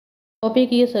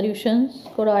Topic is solutions,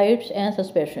 colloids and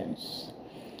suspensions.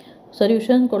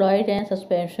 Solutions, colloids and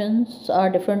suspensions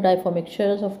are different types of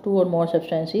mixtures of two or more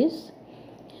substances.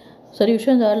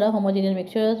 Solutions are the homogeneous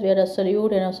mixtures where a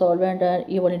solute and a solvent are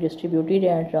evenly distributed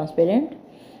and transparent.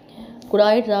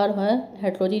 Colloids are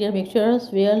heterogeneous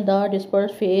mixtures where the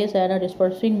dispersed phase and a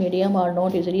dispersing medium are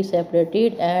not easily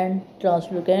separated and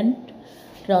translucent.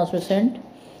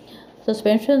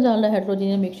 Suspensions are the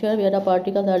heterogeneous mixture where the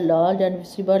particles are large and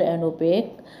visible and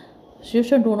opaque.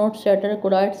 Solutions do not settle.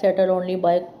 Colloids settle only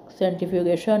by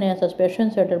centrifugation and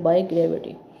suspensions settle by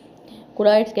gravity.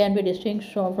 Colloids can be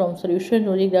distinguished from solutions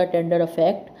using the tender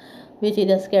effect, which is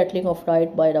the scattering of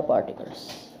light by the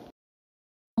particles.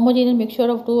 Homogeneous mixture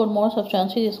of two or more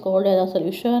substances is called as a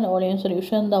solution, or in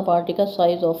solution the particle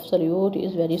size of solute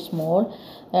is very small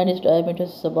and its diameter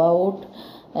is about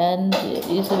and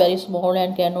is very small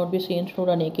and cannot be seen through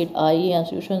the naked eye, and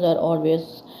solutions are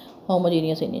always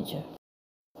homogeneous in nature.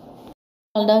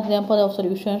 All the examples of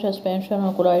solutions, suspension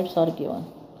or colloids are given.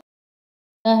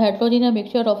 The heterogeneous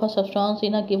mixture of a substance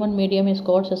in a given medium is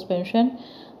called suspension.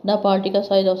 The particle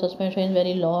size of suspension is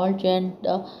very large and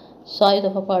the size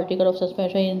of a particle of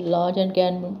suspension is large and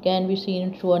can be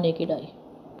seen through a naked eye.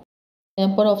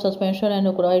 Examples of suspension and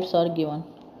colloids are given.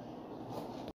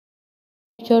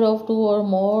 Mixture of two or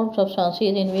more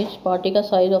substances in which particle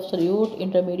size of solute,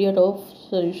 intermediate of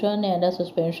solution and a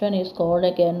suspension is called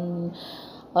can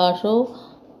also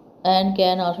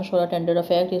show a tender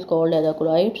effect is called as a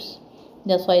colloids.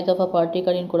 The size of a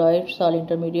particle in colloids are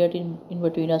intermediate in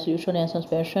between a solution and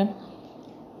suspension.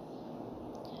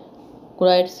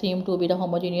 Colloids seem to be the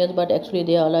homogeneous, but actually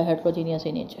they are heterogeneous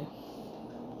in nature.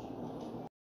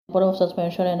 Example of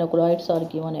suspension and colloids are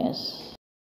given as.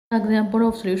 Example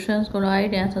of solutions,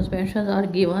 colloid and suspensions are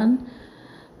given.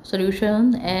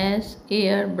 Solution as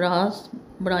air, brass,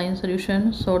 brine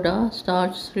solution, soda,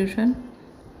 starch solution.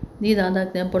 These are the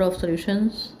example of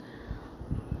solutions.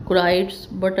 Colloids,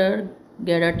 butter,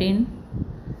 gelatin,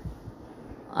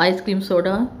 ice cream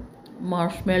soda,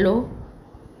 marshmallow,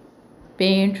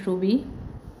 paint, ruby.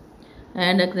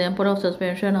 And example of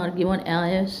suspension are given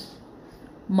as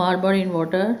marble in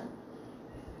water,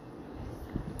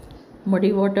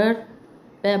 muddy water,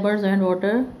 pebbles and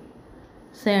water,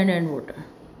 sand and water.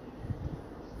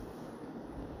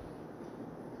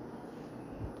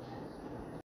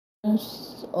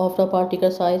 Of the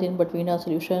particle size in between a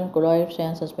solution, colloids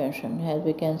and suspension, as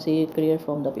we can see clear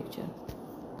from the picture.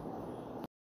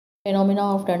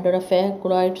 Phenomena of tender effect: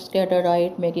 colloids scatter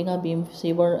light, making a beam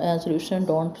visible, and solution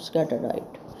don't scatter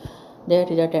light. That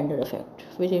is a tender effect,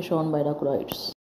 which is shown by the colloids.